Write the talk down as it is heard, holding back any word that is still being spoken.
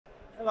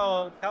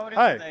Hello, how are you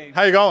Hey, today?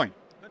 how you going?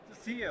 Good to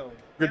see you.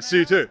 Good to see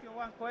you Can I too. ask you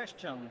one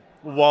question?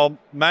 Well,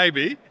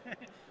 maybe.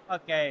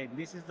 Okay,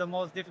 this is the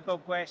most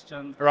difficult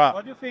question. Right.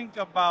 What do you think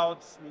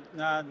about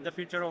the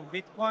future of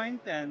Bitcoin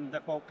and the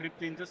whole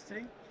crypto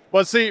industry?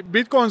 Well, see,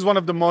 Bitcoin is one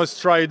of the most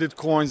traded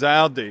coins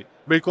out there.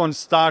 Bitcoin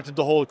started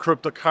the whole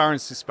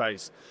cryptocurrency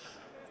space.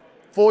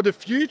 For the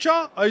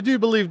future, I do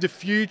believe the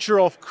future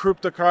of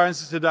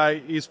cryptocurrency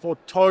today is for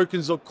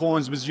tokens or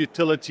coins with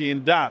utility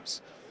and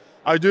dApps.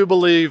 I do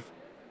believe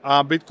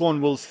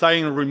Bitcoin will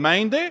stay and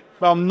remain there,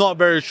 but I'm not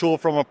very sure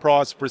from a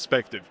price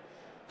perspective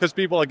because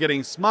people are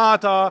getting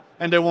smarter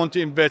and they want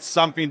to invest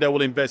something that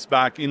will invest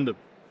back in them.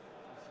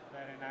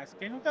 Very nice.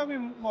 Can you tell me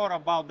more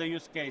about the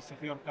use case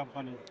of your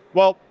company?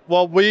 Well,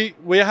 we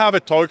have a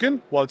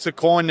token. Well, it's a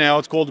coin now.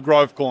 It's called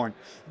GroveCoin.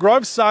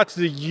 Grove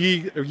started a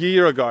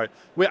year ago.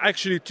 We're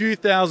actually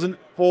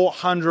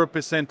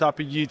 2,400% up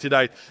a year to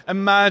date.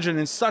 Imagine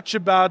in such a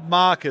bad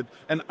market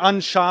and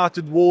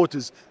uncharted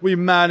waters, we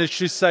managed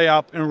to stay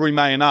up and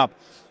remain up.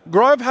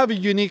 Grove have a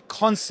unique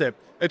concept.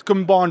 It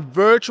combined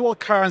virtual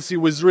currency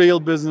with real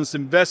business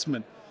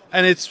investment,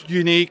 and it's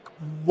unique,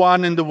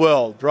 one in the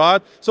world,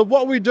 right? So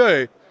what we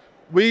do,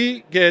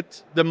 we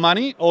get the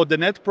money or the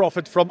net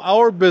profit from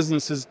our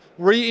businesses,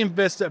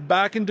 reinvest it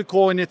back into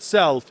coin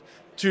itself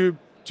to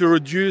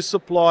reduce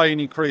supply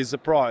and increase the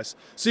price.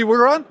 See, we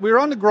run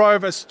the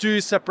Grove as two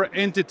separate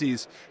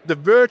entities. The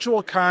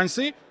virtual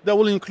currency that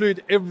will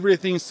include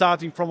everything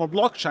starting from a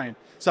blockchain.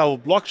 So a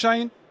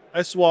blockchain,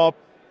 a swap,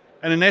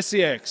 and an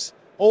SEX,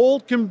 all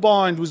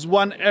combined with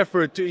one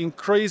effort to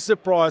increase the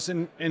price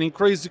and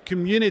increase the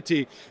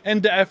community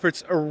and the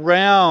efforts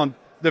around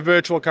the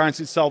virtual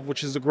currency itself,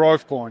 which is the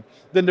Grove coin.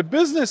 Then the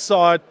business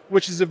side,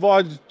 which is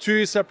divided into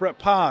two separate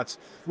parts.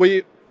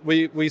 We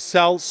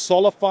sell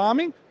solar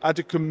farming at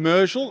a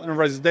commercial and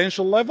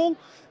residential level,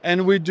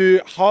 and we do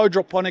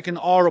hydroponic and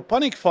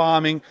aeroponic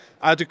farming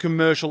at a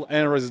commercial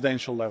and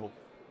residential level.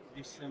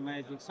 It's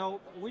amazing.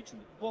 So, which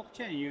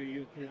blockchain you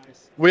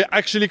utilize? We're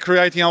actually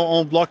creating our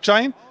own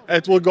blockchain.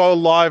 It will go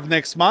live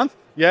next month.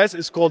 Yes,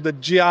 it's called the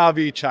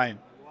GRV chain.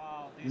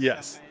 Wow, this is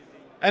Yes. amazing.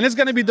 And it's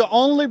going to be the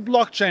only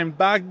blockchain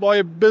backed by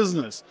a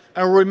business.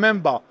 And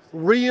remember,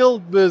 real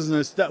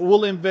business that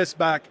will invest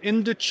back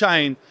in the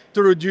chain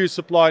to reduce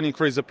supply and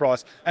increase the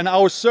price. And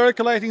our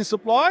circulating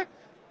supply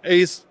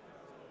is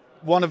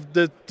one of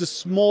the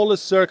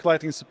smallest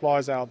circulating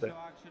supplies out there. So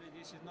actually,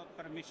 this is not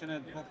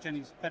permissioned blockchain;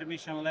 it's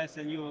permissionless,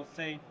 and you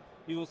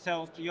will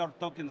sell your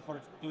token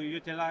to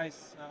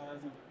utilize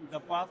the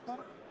platform.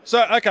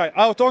 So, okay,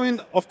 our token,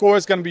 of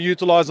course, is going to be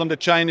utilized on the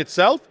chain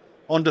itself,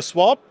 on the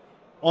swap,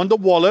 on the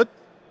wallet,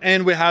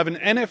 and we have an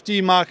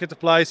NFT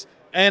marketplace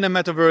and a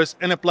Metaverse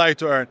and a play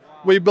to earn.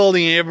 We're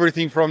building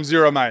everything from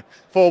zero, mate,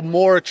 for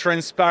more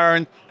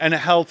transparent and a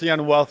healthy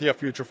and wealthier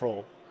future for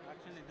all.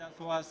 Actually, that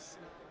was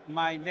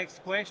my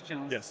next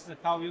question. Yes.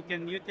 How you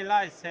can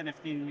utilize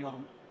NFT in your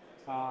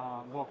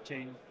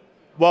blockchain?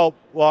 Well,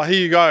 here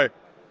you go.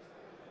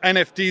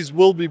 NFTs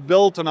will be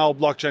built on our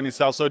blockchain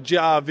itself. So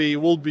GRV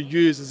will be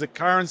used as a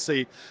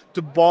currency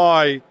to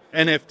buy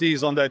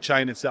NFTs on that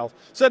chain itself.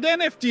 So the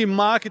NFT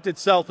market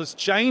itself is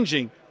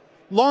changing.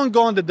 Long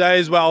gone the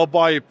days where I'll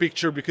buy a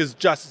picture because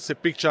just it's a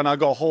picture and I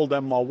go hold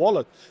them in my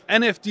wallet.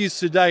 NFTs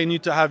today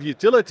need to have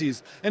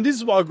utilities. And this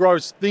is what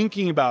Grove's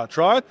thinking about,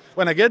 right?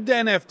 When I get the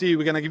NFT,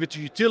 we're going to give it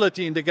to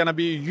utility and they're going to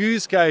be a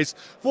use case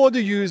for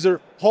the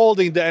user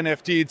holding the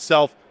NFT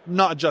itself,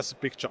 not just a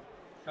picture.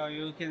 So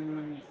you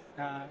can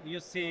you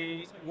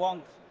see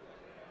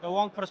the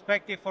one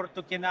perspective for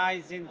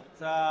tokenizing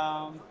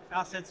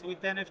assets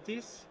with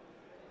NFTs.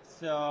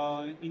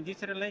 So in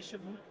this relation,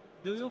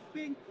 do you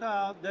think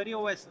the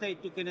real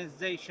estate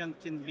tokenization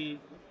can be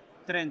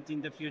trend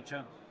in the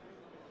future?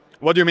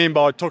 What do you mean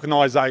by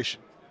tokenization?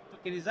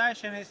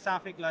 Tokenization is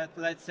something like,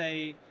 let's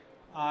say,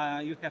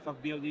 you have a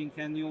building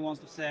and you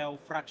want to sell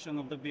fraction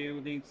of the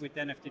building with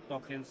NFT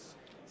tokens.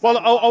 Well,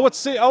 I would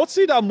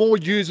say that more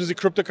used with the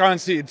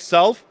cryptocurrency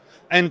itself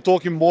and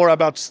talking more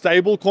about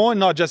stablecoin,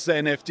 not just the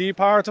NFT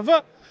part of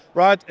it,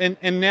 right?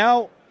 And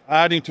now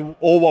adding to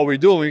all what we're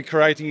doing, we're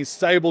creating a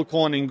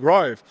stablecoin in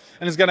Grove,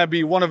 and it's going to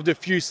be one of the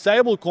few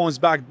stablecoins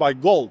backed by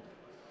gold.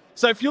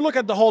 So if you look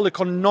at the whole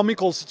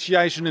economical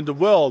situation in the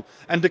world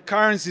and the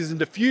currencies in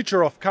the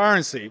future of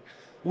currency,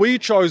 we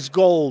chose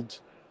gold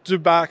to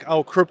back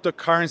our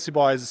cryptocurrency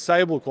by as a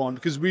stablecoin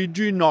because we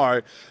do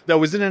know that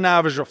within an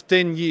average of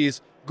 10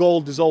 years,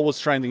 gold is always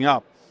trending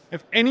up.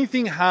 If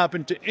anything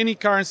happened to any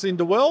currency in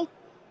the world,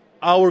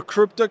 our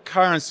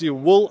cryptocurrency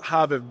will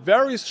have a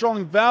very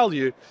strong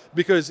value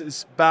because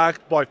it's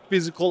backed by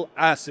physical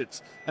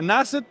assets. An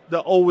asset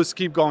that always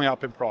keep going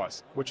up in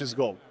price, which is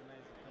gold.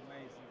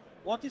 Amazing.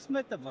 What is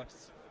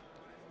Metaverse?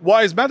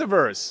 Why is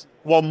Metaverse?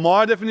 Well,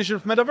 my definition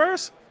of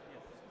Metaverse,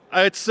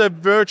 it's a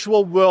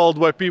virtual world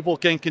where people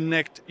can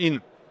connect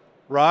in,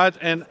 right?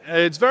 And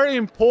it's very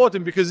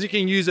important because you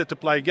can use it to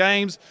play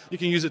games, you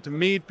can use it to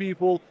meet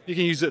people, you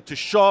can use it to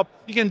shop,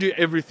 you can do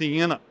everything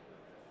in it.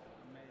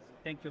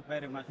 Thank you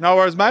very much. No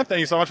worries, mate.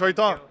 Thank you so much for your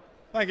time.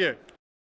 Thank you.